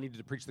why Paul needed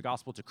to preach the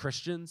gospel to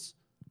Christians.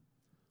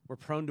 We're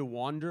prone to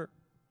wander.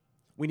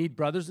 We need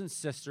brothers and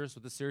sisters,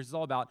 what the series is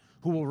all about,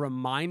 who will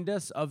remind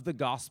us of the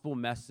gospel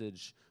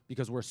message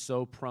because we're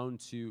so prone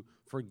to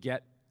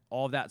forget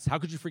all of that. So how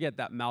could you forget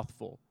that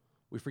mouthful?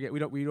 We forget.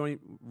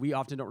 We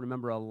often don't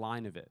remember a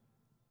line of it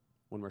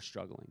when we're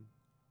struggling.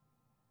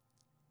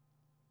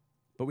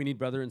 But we need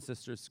brothers and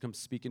sisters to come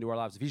speak into our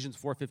lives. Ephesians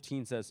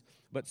 4:15 says,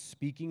 "But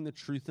speaking the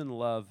truth in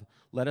love,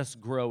 let us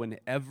grow in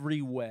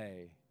every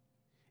way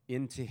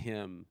into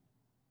him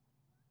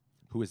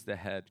who is the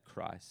head,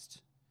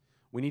 Christ."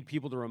 We need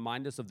people to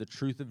remind us of the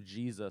truth of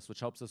Jesus, which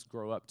helps us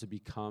grow up to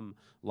become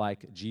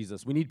like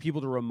Jesus. We need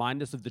people to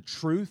remind us of the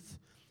truth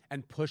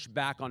and push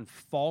back on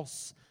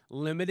false,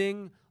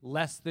 limiting,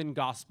 less than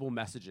gospel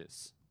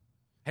messages.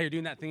 Hey, you're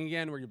doing that thing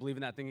again where you're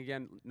believing that thing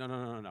again?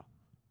 No.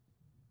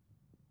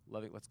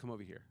 Loving, let's come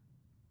over here.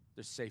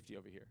 There's safety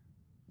over here.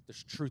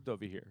 There's truth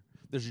over here.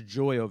 There's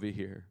joy over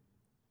here.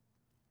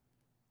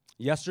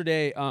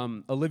 Yesterday,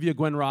 Olivia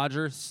Gwen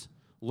Rogers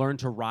learned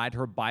to ride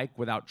her bike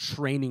without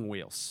training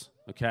wheels.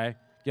 Okay?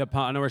 Yep,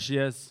 I know where she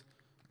is.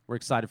 We're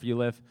excited for you,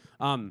 Liv.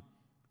 And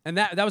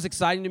that was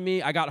exciting to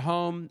me. I got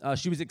home.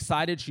 She was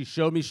excited. She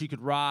showed me she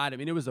could ride. I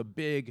mean, it was a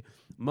big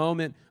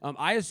moment.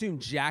 I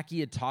assumed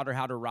Jackie had taught her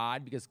how to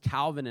ride because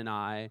Calvin and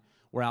I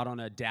were out on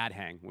a dad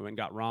hang. We went and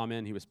got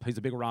ramen. He's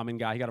a big ramen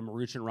guy. He got a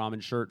Maruchan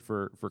ramen shirt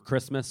for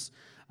Christmas.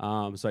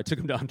 So I took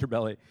him to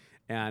Underbelly,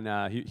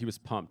 and he was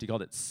pumped. He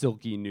called it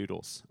Silky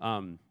Noodles.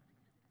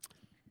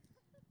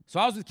 So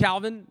I was with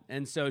Calvin,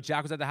 and so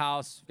Jack was at the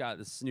house. Got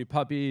this new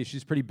puppy.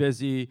 She's pretty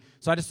busy.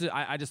 So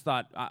I just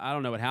thought, I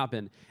don't know what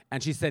happened.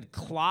 And she said,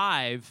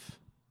 Clive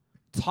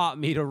taught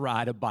me to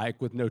ride a bike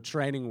with no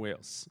training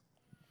wheels.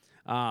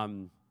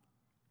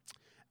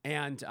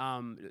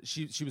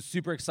 She was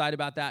super excited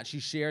about that.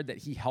 She shared that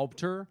he helped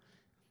her.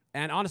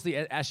 And honestly,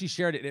 as she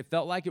shared it, it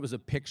felt like it was a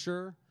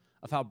picture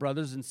of how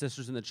brothers and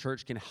sisters in the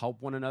church can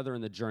help one another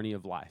in the journey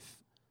of life.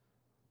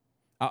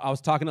 I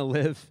was talking to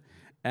Liv,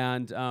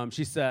 and I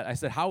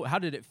said, how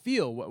did it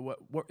feel?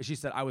 What? She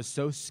said, I was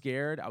so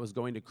scared I was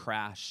going to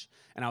crash,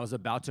 and I was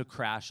about to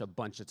crash a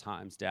bunch of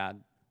times,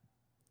 Dad.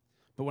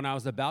 But when I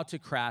was about to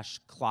crash,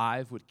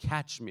 Clive would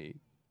catch me.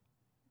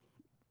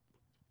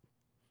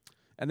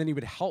 And then he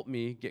would help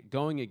me get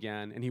going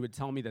again, and he would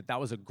tell me that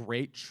was a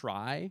great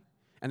try,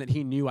 and that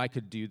he knew I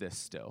could do this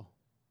still,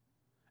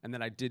 and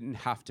that I didn't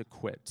have to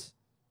quit.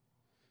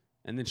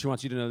 And then she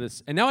wants you to know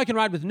this. And now I can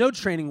ride with no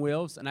training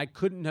wheels, and I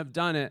couldn't have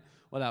done it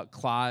without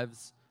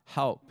Clive's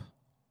help.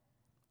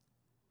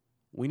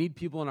 We need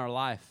people in our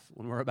life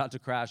when we're about to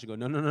crash and go,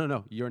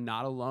 no, you're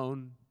not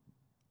alone.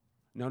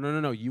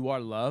 No, you are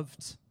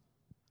loved.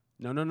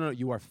 No,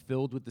 you are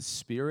filled with the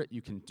Spirit.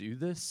 You can do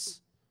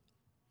this.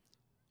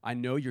 I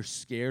know you're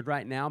scared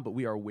right now, but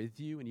we are with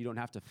you, and you don't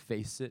have to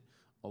face it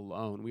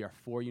alone. We are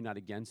for you, not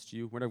against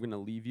you. We're never going to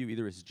leave you,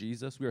 either as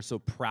Jesus. We are so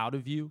proud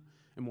of you,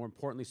 and more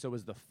importantly, so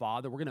is the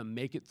Father. We're going to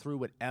make it through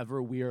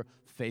whatever we're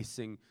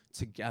facing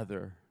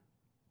together.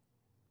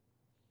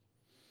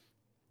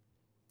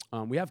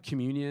 We have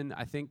communion,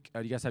 I think.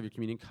 Do you guys have your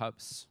communion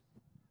cups?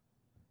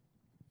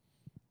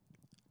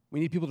 We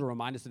need people to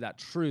remind us of that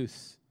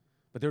truth,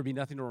 but there would be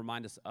nothing to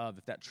remind us of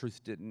if that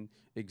truth didn't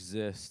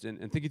exist. And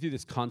thinking through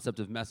this concept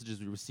of messages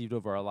we received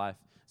over our life,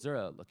 is there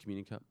a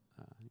communion cup?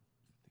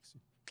 Thanks.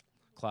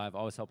 Clive,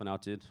 always helping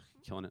out, dude.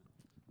 Killing it.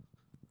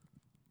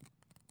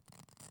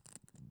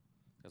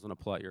 You guys want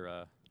to pull out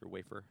your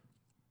wafer?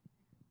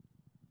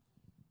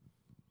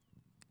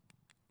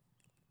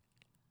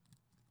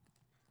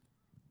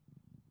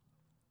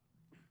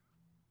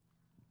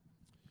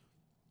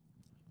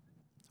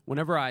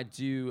 Whenever I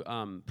do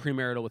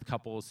premarital with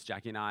couples,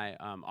 Jackie and I,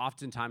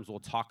 oftentimes we'll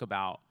talk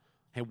about,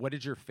 hey, what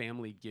did your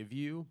family give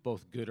you,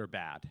 both good or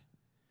bad?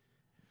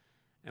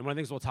 And one of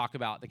the things we'll talk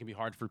about that can be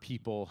hard for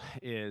people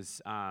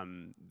is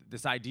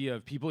this idea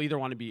of people either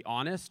want to be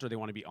honest or they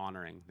want to be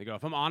honoring. They go,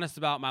 if I'm honest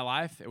about my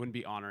life, it wouldn't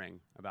be honoring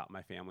about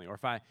my family. Or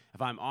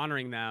if I'm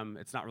honoring them,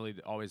 it's not really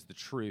always the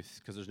truth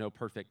because there's no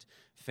perfect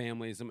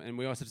families. And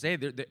we always have to say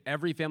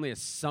every family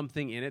has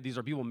something in it. These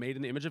are people made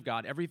in the image of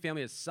God. Every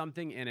family has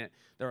something in it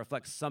that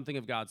reflects something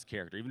of God's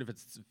character, even if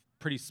it's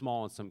pretty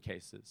small in some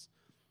cases.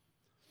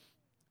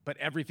 But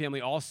every family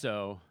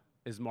also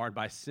is marred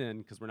by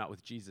sin because we're not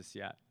with Jesus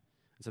yet.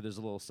 So there's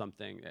a little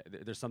something,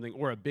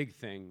 or a big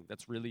thing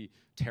that's really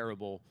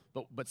terrible.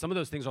 But some of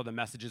those things are the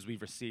messages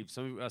we've received.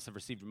 Some of us have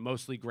received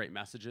mostly great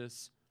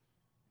messages,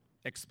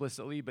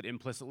 explicitly, but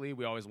implicitly,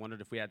 we always wondered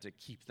if we had to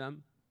keep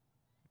them.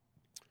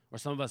 Or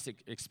some of us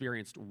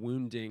experienced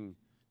wounding,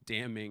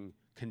 damning,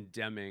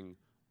 condemning,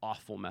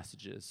 awful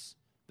messages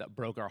that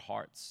broke our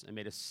hearts and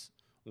made us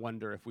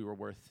wonder if we were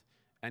worth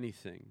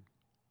anything.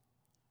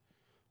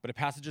 But a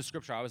passage of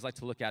scripture I always like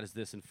to look at is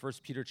this in 1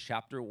 Peter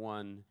chapter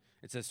 1.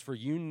 It says, for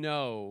you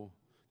know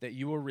that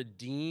you were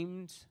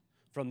redeemed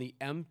from the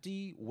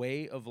empty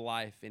way of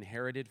life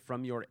inherited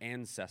from your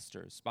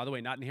ancestors. By the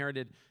way, not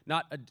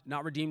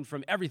redeemed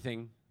from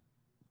everything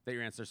that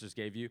your ancestors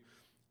gave you,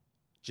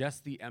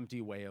 just the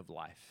empty way of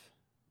life.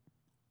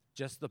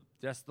 Just the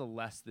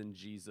less than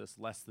Jesus,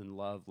 less than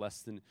love,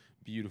 less than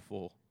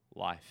beautiful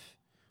life.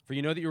 For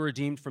you know that you were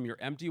redeemed from your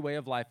empty way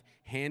of life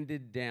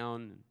handed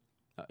down,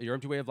 your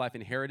empty way of life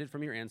inherited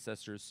from your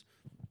ancestors.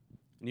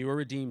 And you were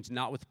redeemed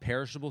not with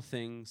perishable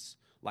things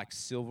like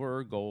silver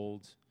or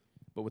gold,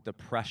 but with the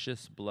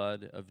precious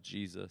blood of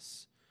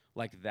Jesus,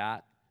 like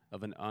that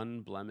of an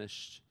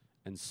unblemished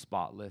and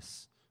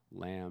spotless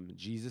lamb.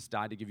 Jesus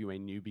died to give you a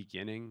new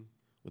beginning,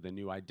 with a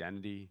new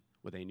identity,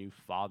 with a new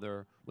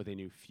father, with a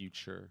new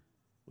future,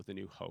 with a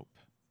new hope.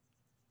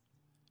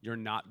 You're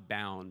not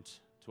bound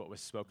to what was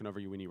spoken over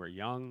you when you were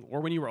young or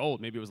when you were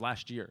old. Maybe it was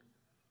last year.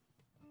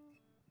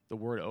 The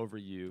word over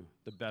you,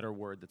 the better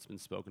word that's been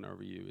spoken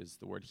over you is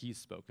the word he's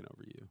spoken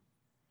over you.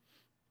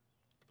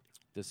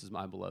 This is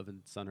my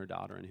beloved son or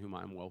daughter in whom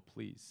I am well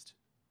pleased.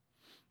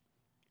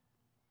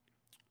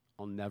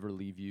 I'll never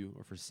leave you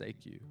or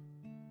forsake you.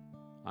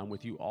 I'm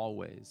with you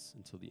always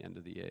until the end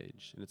of the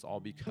age. And it's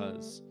all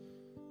because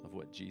of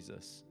what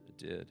Jesus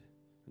did.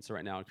 And so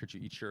right now, I encourage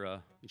you eat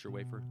your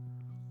wafer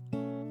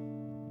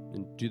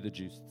and do the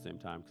juice at the same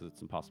time because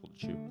it's impossible to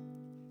chew.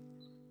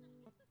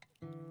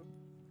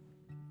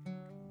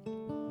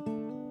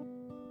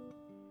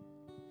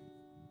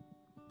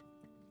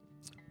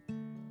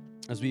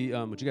 As we,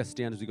 would you guys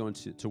stand as we go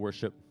into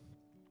worship?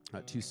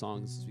 2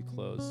 songs as we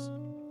close.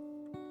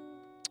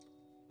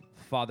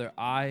 Father,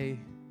 I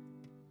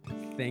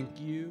thank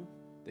you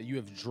that you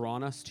have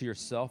drawn us to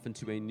yourself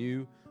into a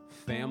new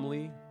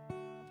family.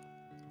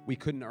 We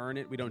couldn't earn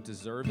it, we don't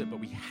deserve it,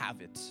 but we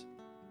have it.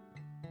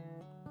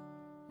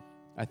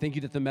 I thank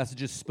you that the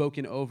messages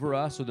spoken over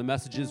us, or the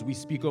messages we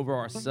speak over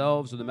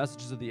ourselves, or the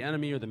messages of the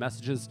enemy, or the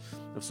messages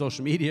of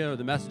social media, or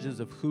the messages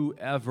of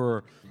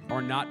whoever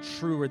are not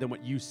truer than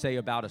what you say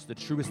about us. The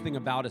truest thing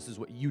about us is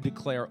what you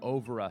declare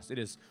over us. It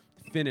is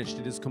finished.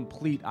 It is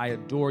complete. I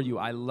adore you.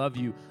 I love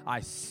you. I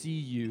see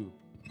you.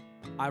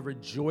 I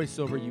rejoice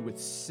over you with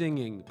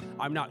singing.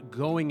 I'm not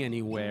going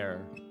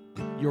anywhere.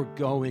 You're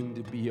going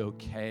to be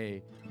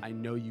okay. I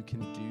know you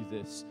can do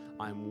this.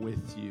 I'm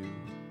with you.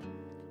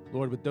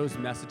 Lord, would those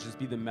messages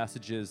be the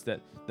messages that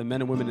the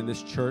men and women in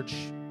this church,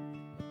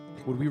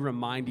 would we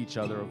remind each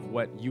other of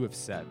what you have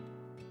said?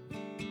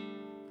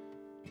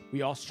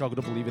 We all struggle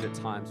to believe it at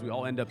times. We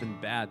all end up in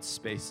bad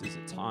spaces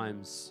at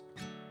times.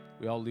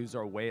 We all lose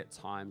our way at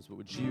times. But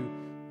would you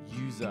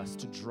use us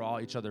to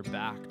draw each other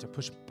back, to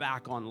push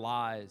back on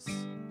lies,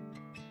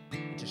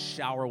 to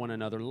shower one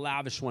another,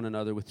 lavish one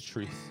another with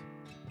truth?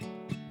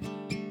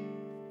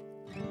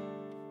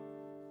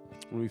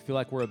 When we feel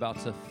like we're about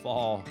to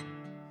fall,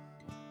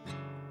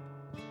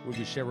 would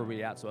we share where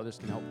we're at so others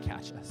can help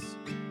catch us?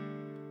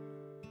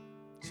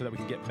 So that we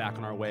can get back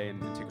on our way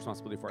and take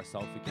responsibility for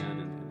ourselves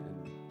again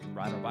and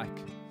ride our bike.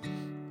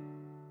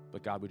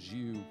 But God, would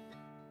you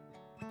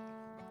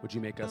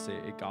make us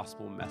a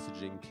gospel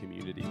messaging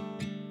community?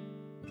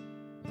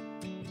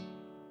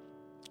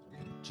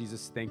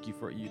 Jesus, thank you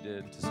for what you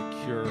did to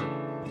secure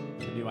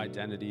a new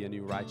identity, a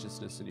new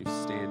righteousness, a new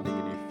standing,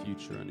 a new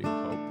future, a new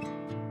hope.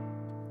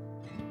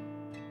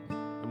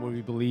 And when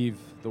we believe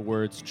the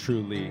words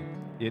truly,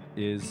 it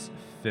is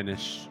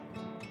finished.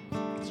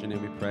 In your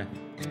name we pray.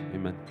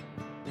 Amen.